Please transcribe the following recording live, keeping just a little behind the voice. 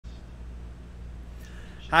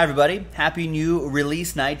Hi everybody, happy new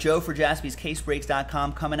release night. Joe for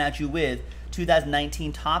JaspysCaseBreaks.com coming at you with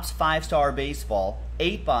 2019 Topps 5-Star Baseball,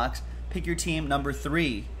 8-box, pick your team number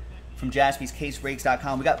 3 from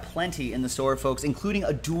JaspysCaseBreaks.com. We got plenty in the store, folks, including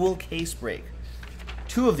a dual case break.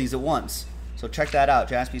 2 of these at once, so check that out,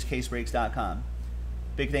 JaspysCaseBreaks.com.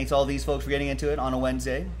 Big thanks to all these folks for getting into it on a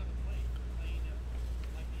Wednesday.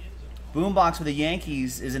 Boombox with the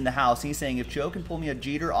Yankees is in the house. He's saying, if Joe can pull me a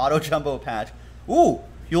Jeter auto jumbo patch, ooh,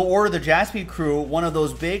 you'll order the Jaspy crew one of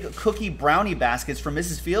those big cookie brownie baskets from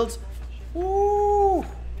Mrs. Fields. Ooh.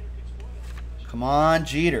 Come on,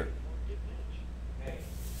 Jeter.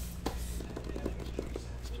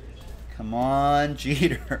 Come on,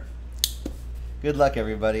 Jeter. Good luck,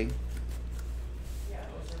 everybody.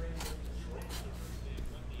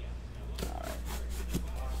 All right.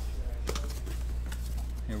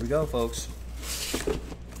 Here we go, folks.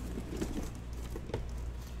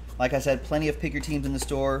 Like I said, plenty of pick your teams in the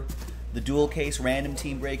store. The dual case random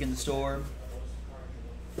team break in the store.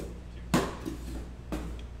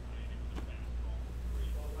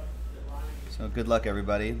 So good luck,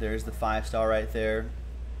 everybody. There's the 5-star right there.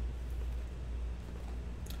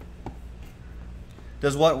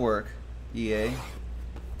 Does what work, EA?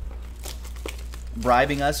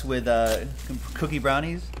 Bribing us with cookie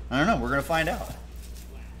brownies? I don't know. We're going to find out.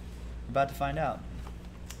 We're about to find out.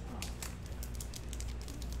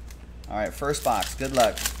 All right, first box. Good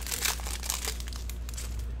luck.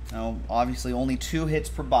 Now, obviously, only 2 hits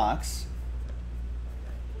per box.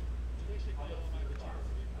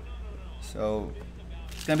 So,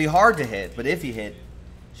 it's going to be hard to hit, but if you hit, it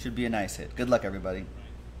should be a nice hit. Good luck, everybody.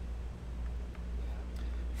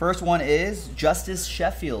 First one is Justice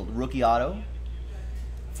Sheffield, rookie auto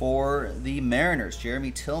for the Mariners,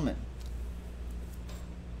 Jeremy Tillman.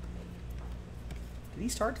 Did he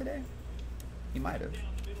start today? He might have.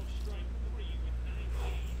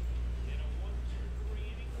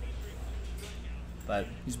 But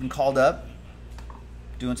he's been called up,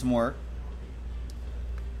 doing some work.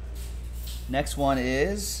 Next one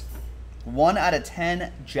is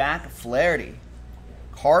 1/10 Jack Flaherty,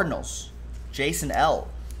 Cardinals, Jason L.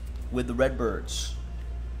 with the Redbirds.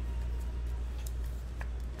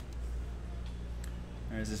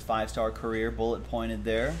 There's his 5-star career, bullet pointed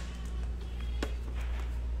there.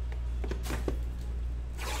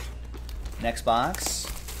 Next box.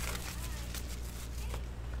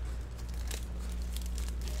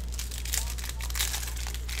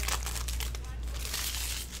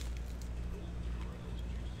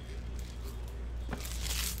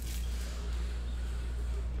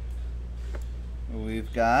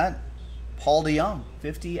 We've got Paul DeYoung,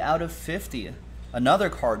 50 out of 50. Another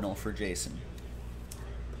Cardinal for Jason.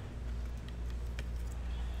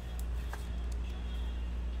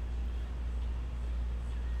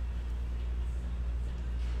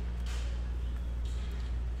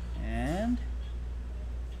 And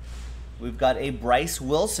we've got a Bryce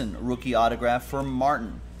Wilson rookie autograph for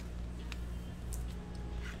Martin.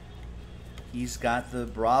 He's got the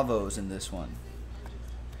Bravos in this one.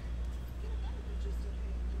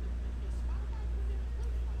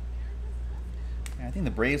 I think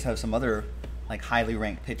the Braves have some other like highly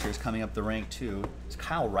ranked pitchers coming up the rank too. Is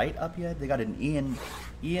Kyle Wright up yet? They got an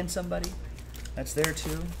Ian somebody that's there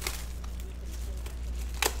too.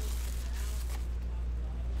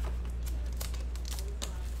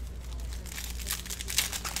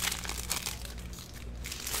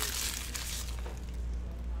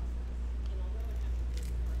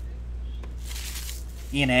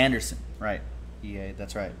 Ian Anderson, right? EA,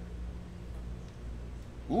 that's right.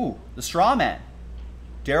 Ooh, the Straw Man.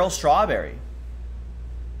 Darryl Strawberry.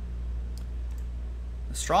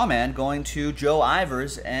 The Straw Man going to Joe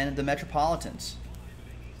Ivers and the Metropolitans.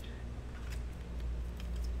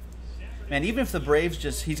 Man, even if the Braves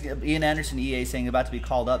just, Ian Anderson, EA saying about to be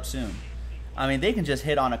called up soon. I mean, they can just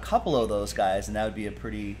hit on a couple of those guys, and that would be a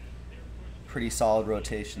pretty solid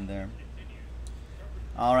rotation there.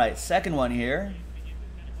 All right, second one here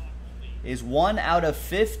is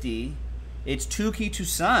 1/50. It's Touki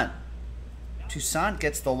Toussaint. Toussaint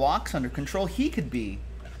gets the walks under control. He could be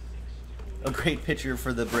a great pitcher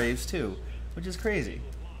for the Braves too, which is crazy.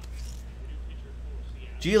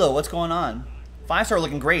 Gilo, what's going on? 5-star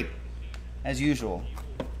looking great, as usual.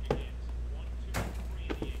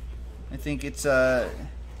 I think it's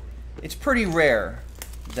pretty rare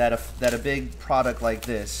that a big product like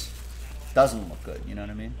this doesn't look good. You know what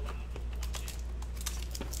I mean?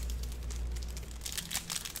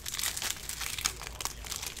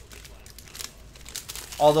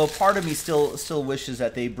 Although part of me still wishes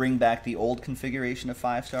that they bring back the old configuration of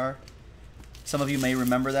 5-star. Some of you may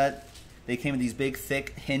remember that. They came in these big,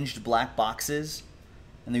 thick, hinged black boxes.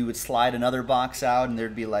 and then we would slide another box out, and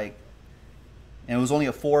there'd be like, and it was only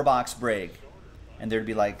a 4-box break, and there'd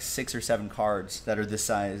be like 6 or 7 cards that are this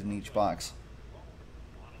size in each box.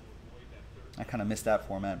 I kind of missed that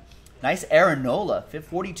format. Nice Aaron Nola,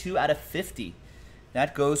 42 out of 50.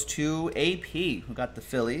 That goes to AP, who got the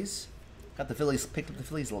Phillies. Picked up the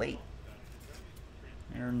Phillies late.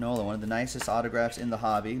 Aaron Nola, one of the nicest autographs in the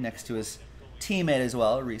hobby, next to his teammate as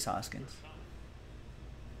well, Rhys Hoskins.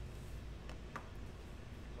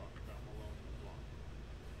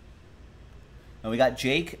 And we got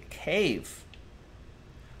Jake Cave.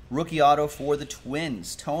 Rookie auto for the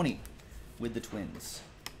Twins. Tony with the Twins.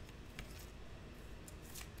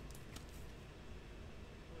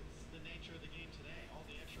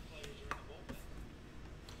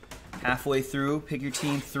 Halfway through, pick your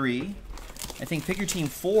team 3. I think pick your team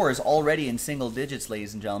 4 is already in single digits,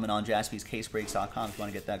 ladies and gentlemen, on jaspyscasebreaks.com if you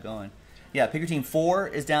want to get that going. Yeah, pick your team 4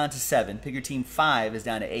 is down to 7. Pick your team 5 is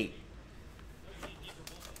down to 8.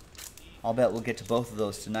 I'll bet we'll get to both of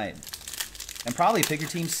those tonight. And probably pick your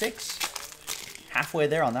team 6. Halfway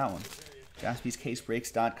there on that one.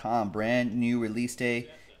 jaspyscasebreaks.com. Brand new release day.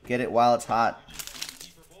 Get it while it's hot.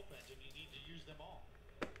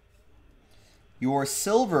 Your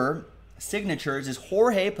silver signatures is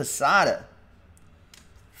Jorge Posada.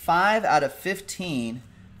 5 out of 15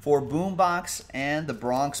 for Boombox and the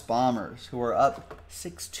Bronx Bombers, who are up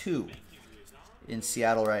 6-2 in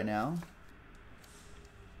Seattle right now.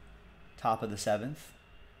 Top of the 7th.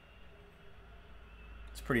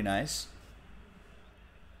 It's pretty nice.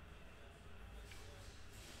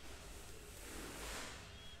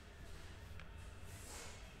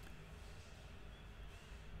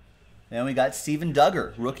 Then we got Steven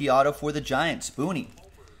Duggar, rookie auto for the Giants. Booney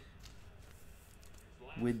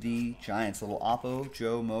with the Giants. Little Oppo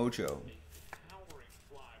Joe Mojo.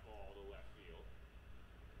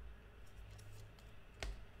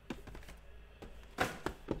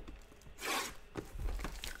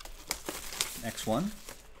 Next one.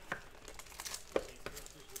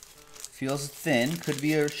 Feels thin. Could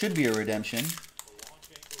be or should be a redemption.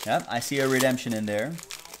 Yep, I see a redemption in there.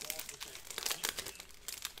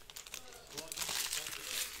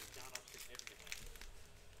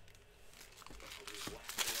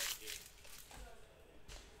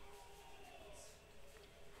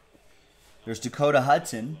 There's Dakota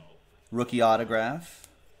Hudson, rookie autograph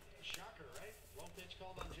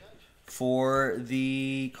for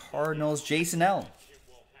the Cardinals, Jason L.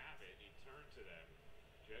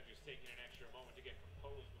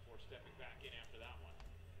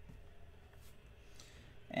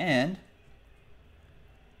 And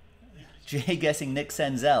Jay guessing Nick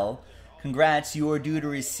Senzel. Congrats, you are due to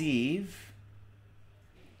receive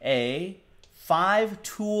a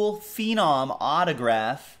 5-tool Phenom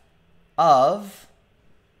autograph of,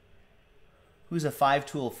 who's a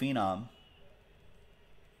 5-tool Phenom?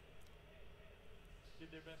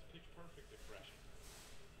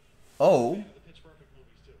 O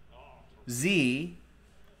Z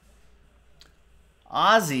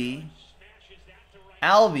Ozzy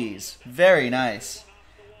Albies. Very nice.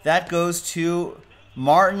 That goes to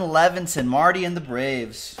Martin Levinson, Marty and the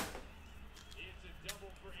Braves.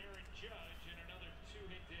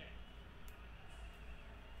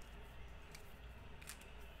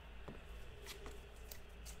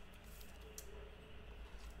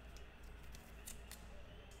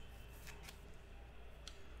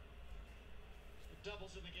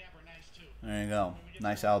 There you go.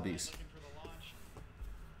 Nice Albies.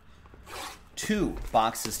 2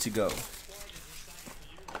 boxes to go.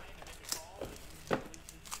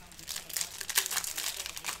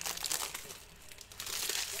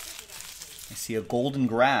 I see a golden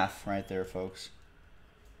graph right there, folks.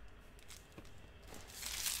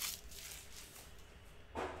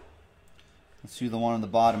 Let's do the one on the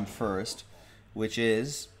bottom first, which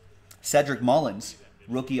is Cedric Mullins,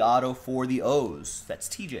 rookie auto for the O's. That's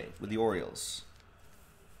TJ with the Orioles.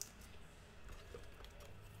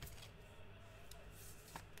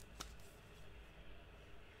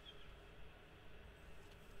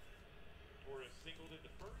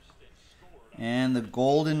 And the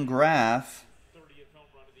golden graph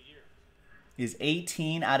is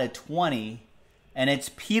 18 out of 20. And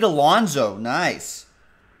it's Pete Alonso. Nice.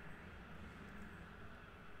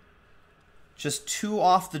 Just 2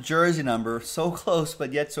 off the jersey number. So close,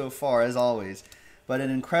 but yet so far, as always. But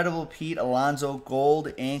an incredible Pete Alonso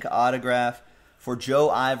gold ink autograph for Joe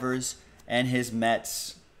Ivers and his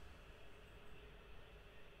Mets.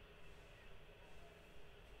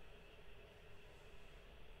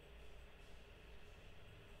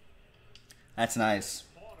 That's nice.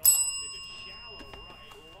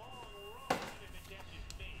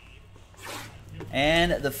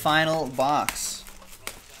 And the final box.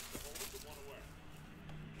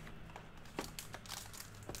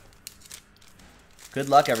 Good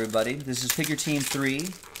luck, everybody. This is Pick Your Team 3.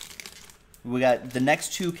 We got the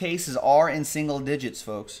next 2 cases are in single digits,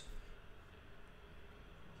 folks.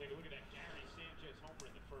 Take a look at that Gary Sanchez homer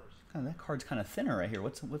in the first. God, that card's kind of thinner right here.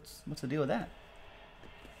 What's the deal with that?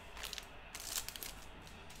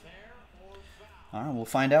 All right, we'll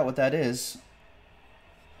find out what that is.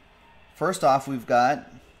 First off, we've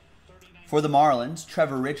got, for the Marlins,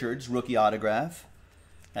 Trevor Richards, rookie autograph.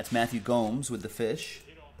 That's Matthew Gomes with the fish.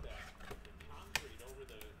 Hit off that concrete over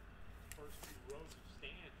the first 2 rows of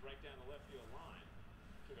stands right down the left field line.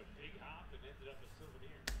 Took a big hop and ended up a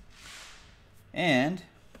souvenir. And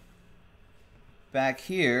back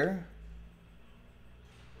here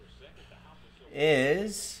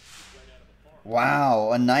is,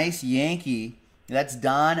 wow, a nice Yankee. That's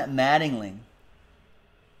Don Mattingly.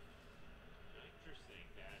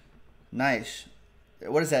 Nice.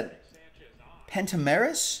 What is that?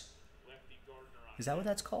 Pentameris? Is that what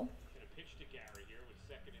that's called?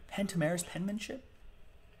 Pentameris penmanship?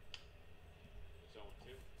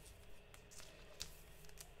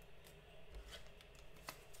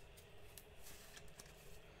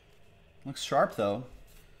 Looks sharp though.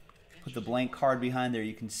 Put the blank card behind there.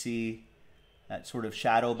 You can see that sort of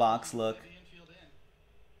shadow box look.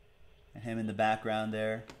 And him in the background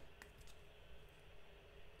there.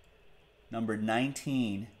 Number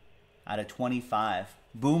 19 out of 25.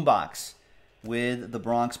 Boombox with the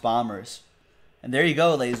Bronx Bombers. And there you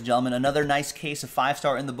go, ladies and gentlemen. Another nice case of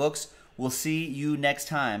 5-star in the books. We'll see you next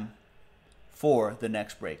time for the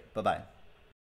next break. Bye-bye.